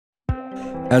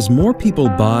As more people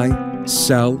buy,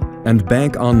 sell, and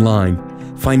bank online,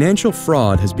 financial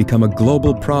fraud has become a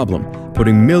global problem,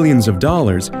 putting millions of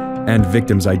dollars and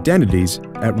victims' identities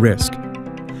at risk.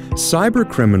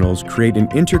 Cybercriminals create an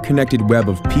interconnected web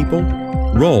of people,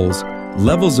 roles,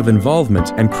 levels of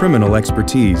involvement, and criminal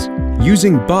expertise.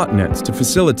 Using botnets to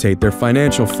facilitate their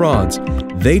financial frauds,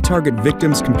 they target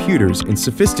victims' computers in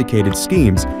sophisticated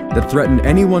schemes that threaten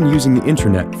anyone using the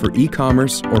internet for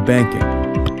e-commerce or banking.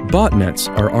 Botnets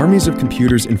are armies of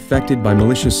computers infected by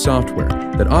malicious software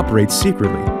that operates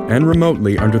secretly and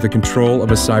remotely under the control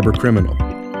of a cybercriminal.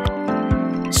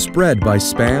 Spread by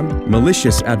spam,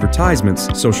 malicious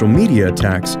advertisements, social media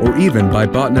attacks, or even by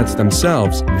botnets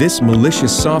themselves, this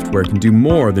malicious software can do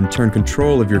more than turn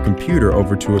control of your computer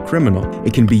over to a criminal.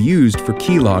 It can be used for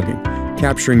keylogging,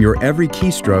 capturing your every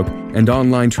keystroke and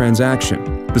online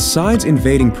transaction. Besides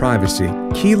invading privacy,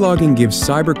 keylogging gives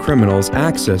cybercriminals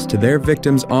access to their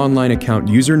victims' online account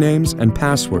usernames and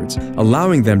passwords,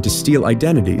 allowing them to steal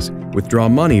identities, withdraw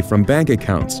money from bank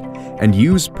accounts, and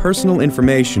use personal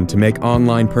information to make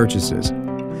online purchases.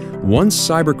 Once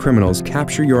cybercriminals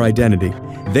capture your identity,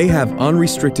 they have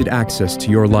unrestricted access to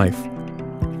your life.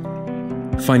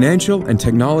 Financial and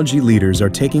technology leaders are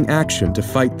taking action to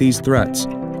fight these threats,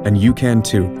 and you can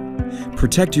too.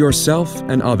 Protect yourself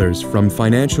and others from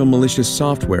financial malicious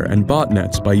software and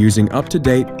botnets by using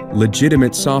up-to-date,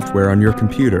 legitimate software on your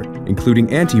computer, including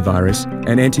antivirus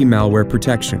and anti-malware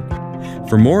protection.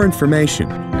 For more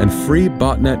information and free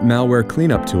botnet malware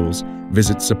cleanup tools,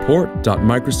 visit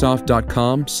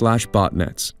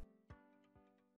support.microsoft.com/botnets.